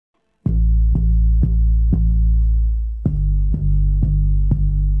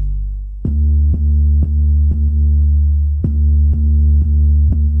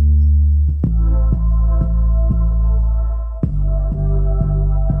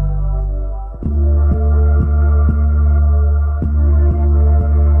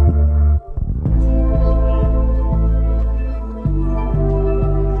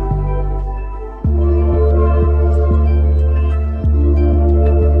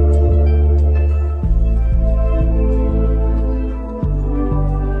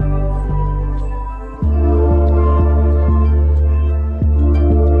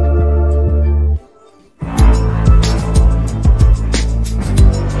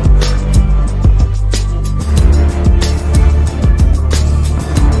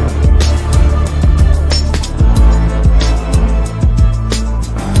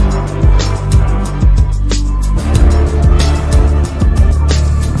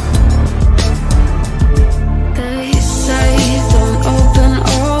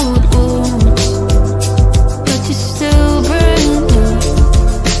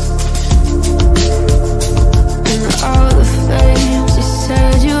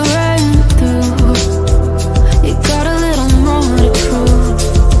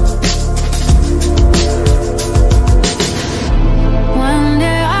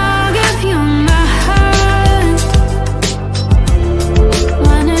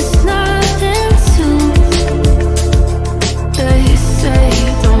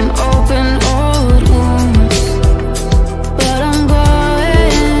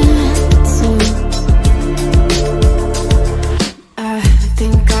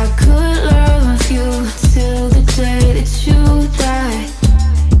could love you till the day that you die.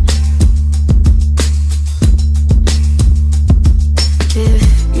 If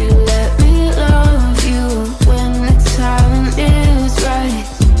you let me love you when the time is right.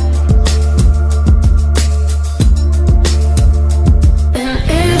 And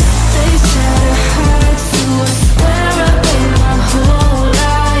if they said I had to, I swear I paid my whole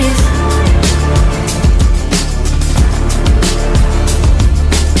life.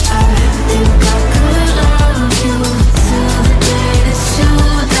 I think I could love you till the day that you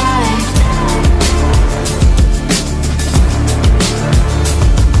die.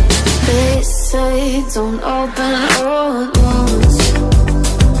 They say don't open old wounds,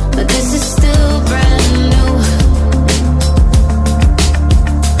 but this is still brand new.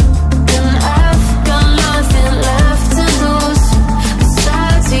 And I've got nothing left to lose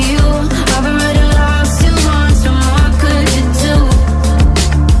besides you. I've already lost you once, so what could you do?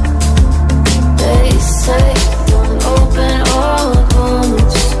 They say don't open old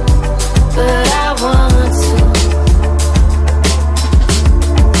wounds, but I want to.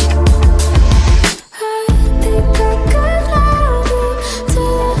 I think I could love you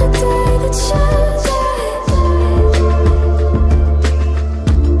till the day that you die.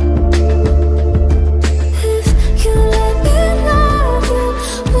 If you let me love you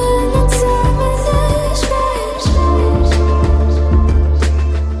when the time is right.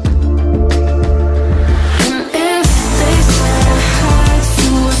 And if they said I had to,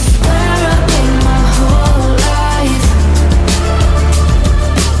 I swear I paid my whole life.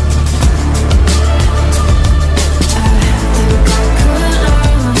 I think I could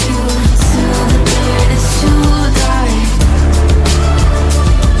love you till the day that you die.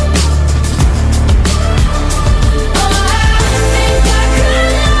 Oh, I think I could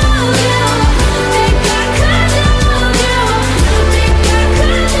love you. Think I could love you. Think I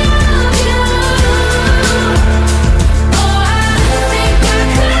could love you. Oh, I think I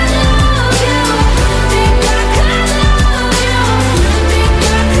could love you. Think I could love you. Think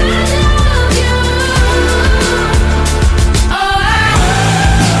I could love you. Oh,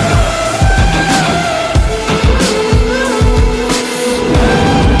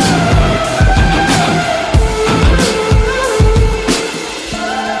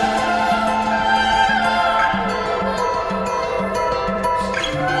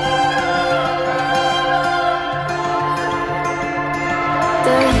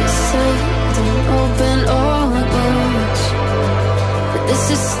 they say don't open old wounds, but this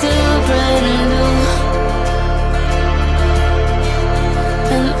is still brand new.